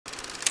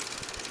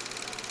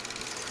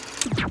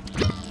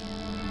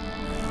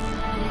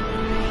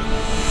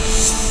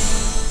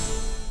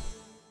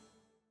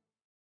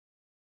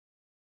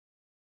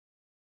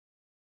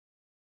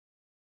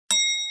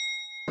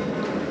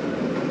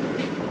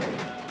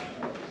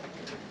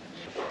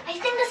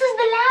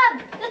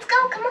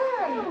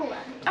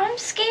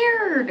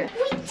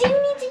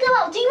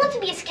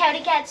want to be a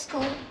scaredy cat at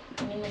school?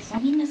 I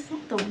mean, it's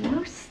not the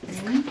worst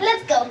thing.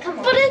 Let's go, come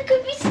on. But it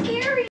could be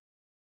scary.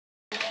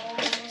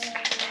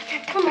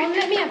 Come on,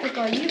 let me have the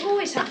gun. You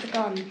always have the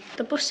gun.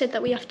 The bus said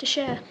that we have to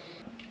share.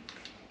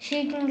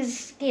 Shooting is a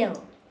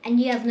skill, and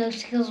you have no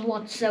skills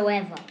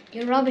whatsoever.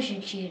 You're rubbish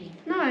at shooting.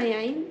 No, I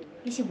ain't.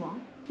 Yes, you are.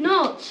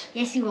 Not.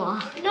 Yes, you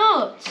are.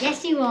 Not.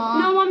 Yes, you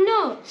are. No, I'm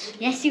not.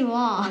 Yes, you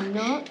are. I'm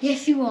not.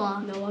 Yes, you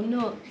are. No, I'm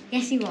not.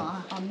 Yes, you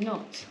are. I'm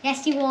not.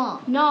 Yes, you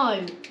are.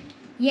 No.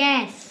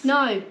 Yes.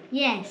 No.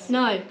 Yes.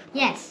 No.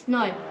 Yes.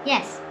 No.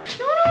 Yes.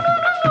 No.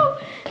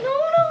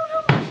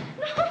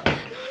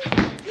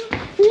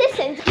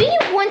 Listen, do you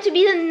want to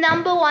be the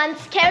 #1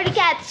 scaredy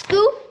cat at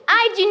school?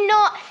 I do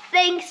not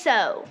think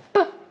so.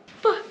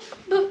 Behind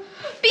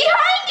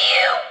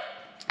you!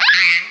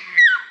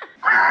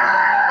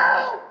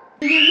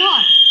 You're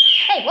not.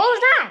 Hey, what was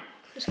that?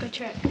 Let's go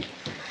check.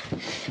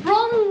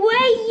 Wrong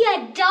way, you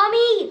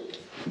dummy.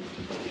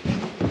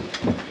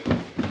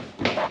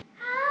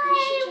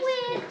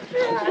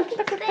 Hi,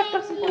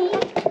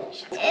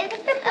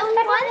 it's a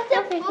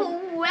wonderful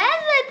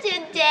weather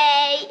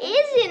today,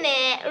 isn't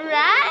it?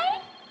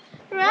 Right?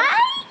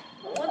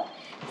 Right?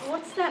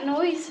 What's that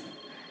noise?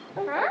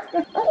 Huh?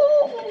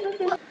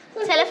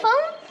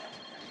 Telephone?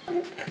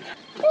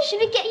 Should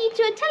we get you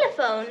to a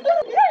telephone?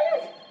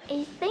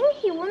 I think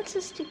he wants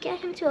us to get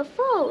him to a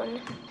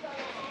phone.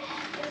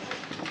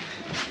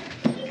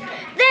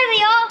 There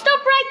they are!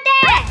 Stop right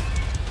there!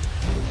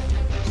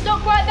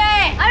 Stop right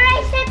there! All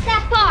right, set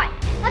that part.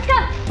 Let's go.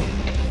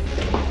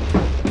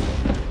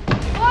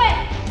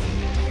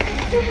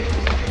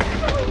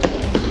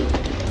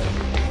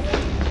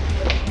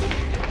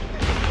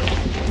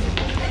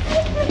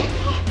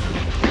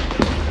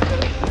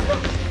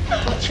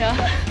 Gotcha.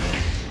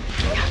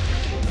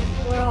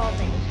 Where are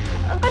they?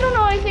 I don't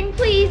know anything,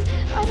 please.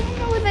 I don't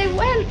know where they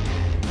went.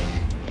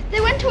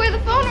 They went to where the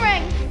phone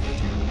rang.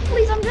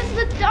 Please, I'm just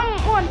the dumb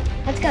one.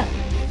 Let's go.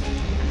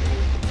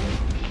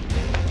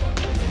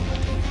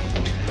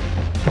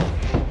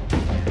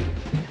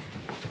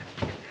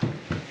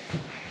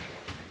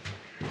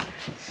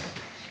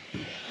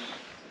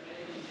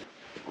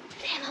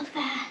 They're not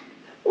there.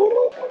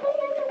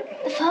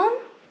 The phone?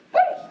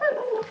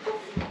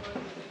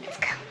 Let's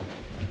go.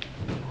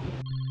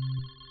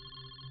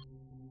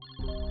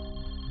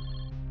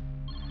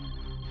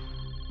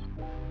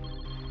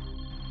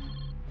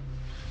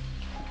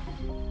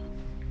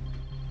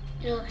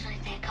 It looks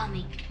like they're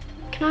coming.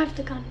 Can I have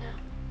the gun now?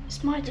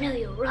 It's my turn. No,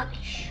 you're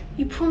rubbish.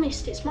 You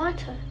promised it's my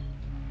turn.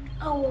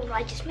 Oh, all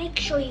right. Just make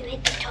sure you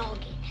hit the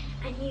target,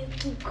 and you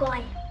keep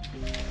quiet.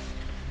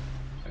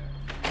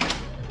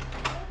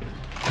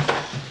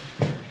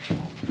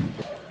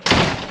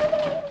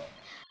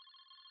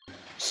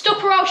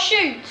 Stop or I'll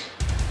shoot.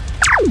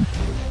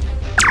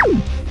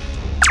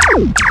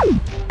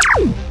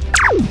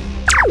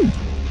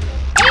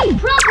 Aim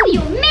properly,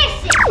 you'll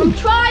miss it. I'm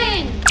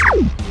trying.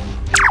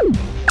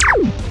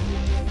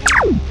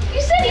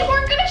 You said you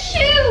weren't gonna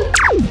shoot.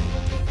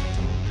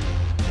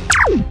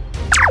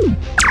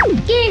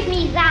 Give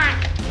me that.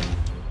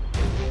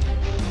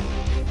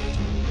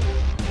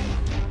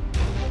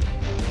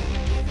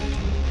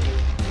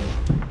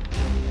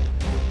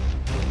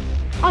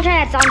 I'll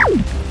try that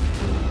song.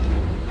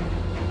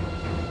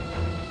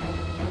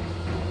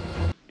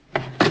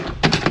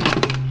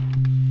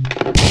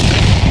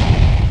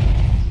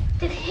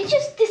 Did he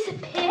just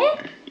disappear?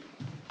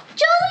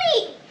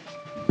 Jolie!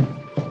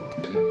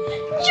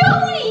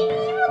 Jolie!